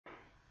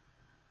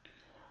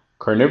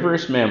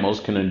Carnivorous mammals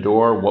can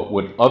endure what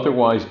would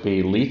otherwise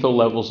be lethal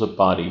levels of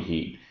body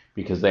heat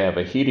because they have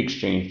a heat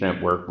exchange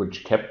network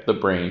which kept the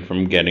brain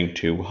from getting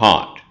too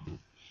hot.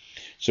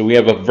 So we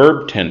have a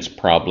verb tense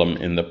problem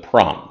in the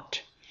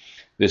prompt.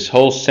 This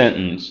whole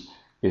sentence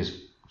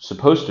is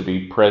supposed to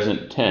be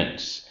present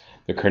tense.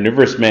 The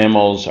carnivorous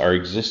mammals are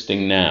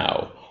existing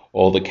now.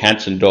 All the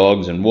cats and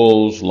dogs and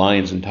wolves,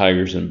 lions and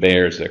tigers and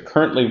bears, they're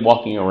currently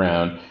walking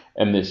around,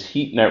 and this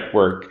heat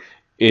network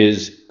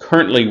is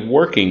currently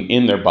working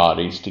in their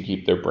bodies to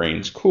keep their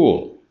brains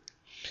cool.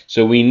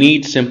 So we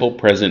need simple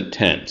present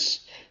tense.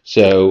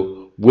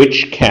 So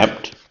which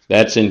kept,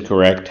 that's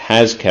incorrect.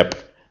 Has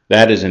kept,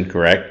 that is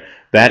incorrect.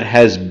 That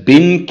has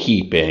been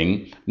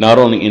keeping, not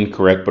only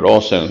incorrect, but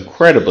also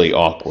incredibly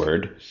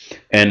awkward.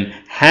 And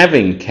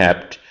having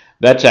kept,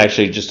 that's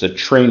actually just a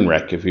train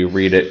wreck if you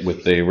read it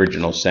with the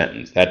original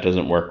sentence. That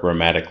doesn't work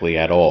grammatically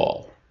at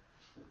all.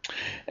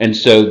 And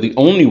so the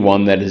only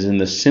one that is in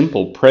the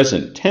simple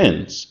present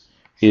tense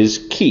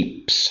is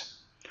keeps.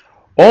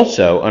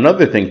 Also,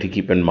 another thing to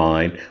keep in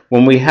mind,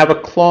 when we have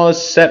a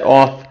clause set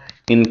off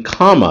in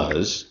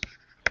commas,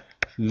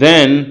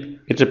 then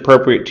it's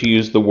appropriate to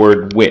use the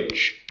word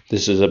which.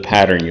 This is a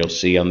pattern you'll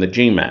see on the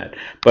GMAT.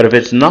 But if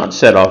it's not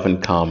set off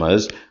in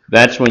commas,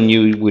 that's when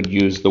you would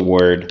use the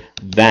word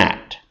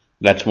that.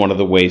 That's one of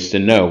the ways to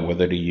know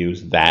whether to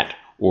use that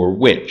or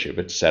which, if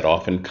it's set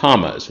off in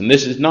commas. And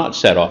this is not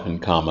set off in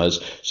commas,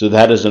 so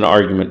that is an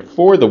argument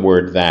for the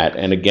word that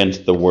and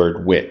against the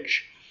word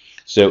which.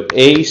 So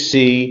A,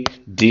 C,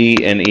 D,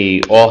 and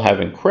E all have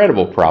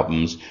incredible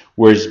problems,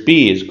 whereas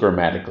B is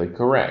grammatically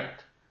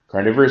correct.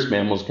 Carnivorous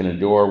mammals can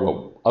endure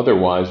what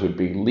otherwise would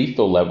be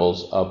lethal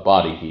levels of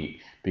body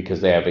heat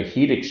because they have a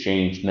heat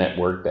exchange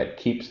network that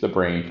keeps the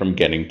brain from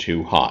getting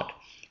too hot.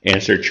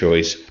 Answer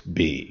choice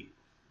B.